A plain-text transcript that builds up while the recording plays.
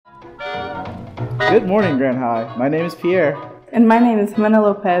Good morning, Grand High. My name is Pierre. And my name is Jimena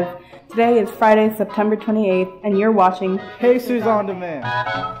Lopez. Today is Friday, September 28th, and you're watching Pacers on Demand.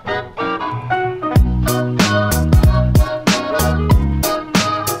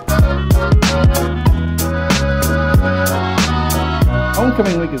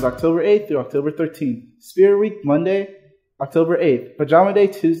 Homecoming week is October 8th through October 13th. Spirit Week, Monday, October 8th. Pajama Day,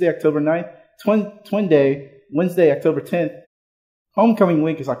 Tuesday, October 9th. Twin Day, Wednesday, October 10th. Homecoming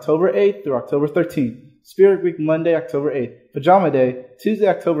week is October 8th through October 13th. Spirit Week, Monday, October 8th. Pajama Day, Tuesday,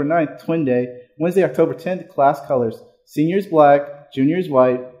 October 9th, Twin Day. Wednesday, October 10th, class colors. Seniors black, juniors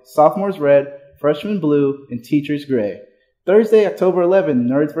white, sophomores red, freshmen blue, and teachers gray. Thursday, October 11th,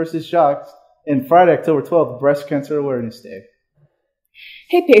 Nerds vs. Jocks. And Friday, October 12th, Breast Cancer Awareness Day.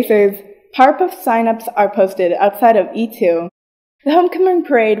 Hey Pacers, Powerpuff signups are posted outside of E2. The homecoming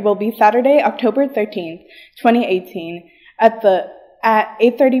parade will be Saturday, October 13th, 2018 at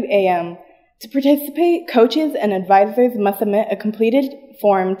 8:30 a.m. To participate, coaches and advisors must submit a completed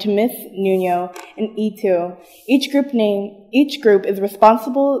form to Miss Nuno in E2. Each group is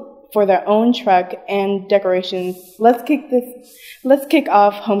responsible for their own truck and decorations. Let's kick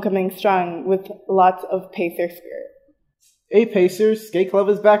off homecoming strong with lots of Pacer spirit. Hey Pacers, Skate Club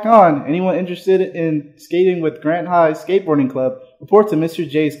is back on. Anyone interested in skating with Grant High Skateboarding Club, report to Mr.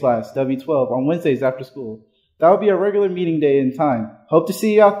 J's class, W12, on Wednesdays after school. That will be our regular meeting day and time. Hope to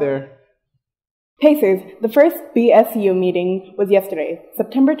see you out there. Pacers, the first BSU meeting was yesterday,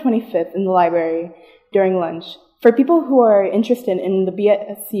 September 25th, in the library during lunch. For people who are interested in the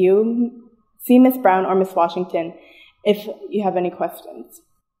BSU, see Miss Brown or Miss Washington if you have any questions.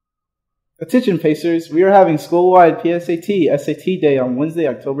 Attention Pacers, we are having school-wide PSAT SAT Day on Wednesday,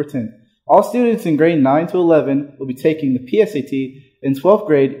 October 10th. All students in grade 9 to 11 will be taking the PSAT. In 12th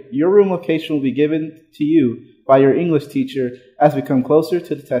grade, your room location will be given to you by your English teacher as we come closer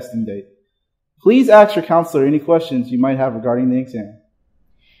to the testing date. Please ask your counselor any questions you might have regarding the exam.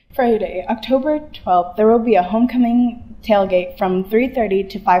 Friday, October 12th, there will be a homecoming tailgate from 3:30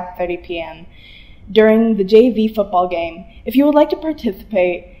 to 5:30 p.m. during the JV football game. If you would like to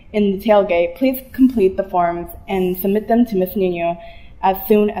participate in the tailgate, please complete the forms and submit them to Miss Nuno as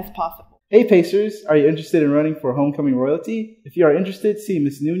soon as possible. Hey Pacers, are you interested in running for homecoming royalty? If you are interested, see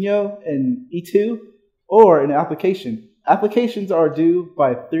Miss Nuno in E2 or an application. Applications are due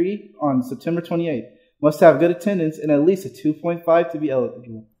by 3 on September 28th. Must have good attendance and at least a 2.5 to be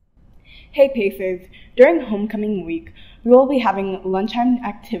eligible. Hey Pacers, during homecoming week, we will be having lunchtime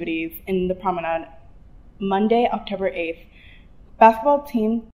activities in the promenade. Monday, October 8th. Basketball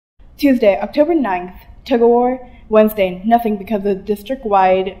team. Tuesday, October 9th, tug-of-war. Wednesday, nothing because of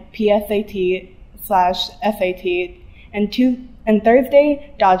district-wide PSAT/SAT. And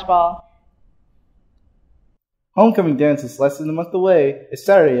Thursday, dodgeball. Homecoming dance is less than a month away. It's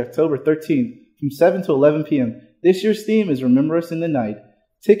Saturday, October 13th, from 7 to 11 p.m. This year's theme is Remember Us in the Night.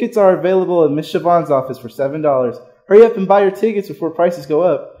 Tickets are available at Miss Siobhan's office for $7. Hurry up and buy your tickets before prices go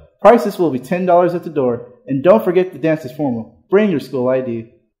up. Prices will be $10 at the door. And don't forget the dance is formal. Bring your school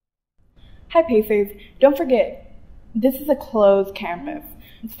ID. Hi Pacers, don't forget, this is a closed campus.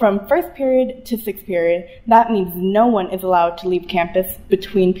 It's from first period to sixth period. That means no one is allowed to leave campus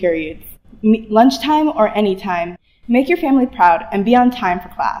between periods. Lunchtime or any time. Make your family proud and be on time for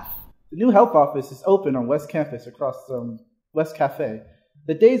class. The new health office is open on West Campus across West Cafe.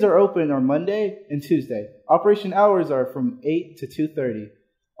 The days are open on Monday and Tuesday. Operation hours are from 8 to 2:30.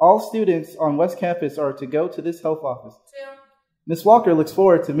 All students on West Campus are to go to this health office. Ms. Walker looks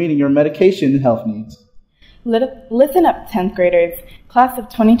forward to meeting your medication and health needs. Listen up, 10th graders. Class of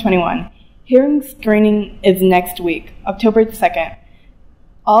 2021. Hearing screening is next week, October 2nd.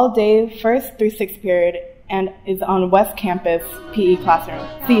 All day, 1st through 6th period, and is on West Campus PE classroom.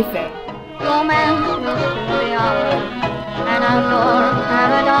 See you soon. Romance will soon be ours, and outdoor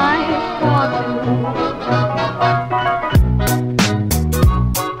paradise for two.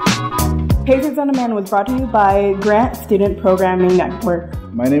 Pacers on Demand was brought to you by Grant Student Programming Network.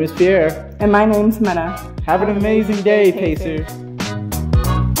 My name is Pierre. And my name's Mena. Have an amazing day, Pacers.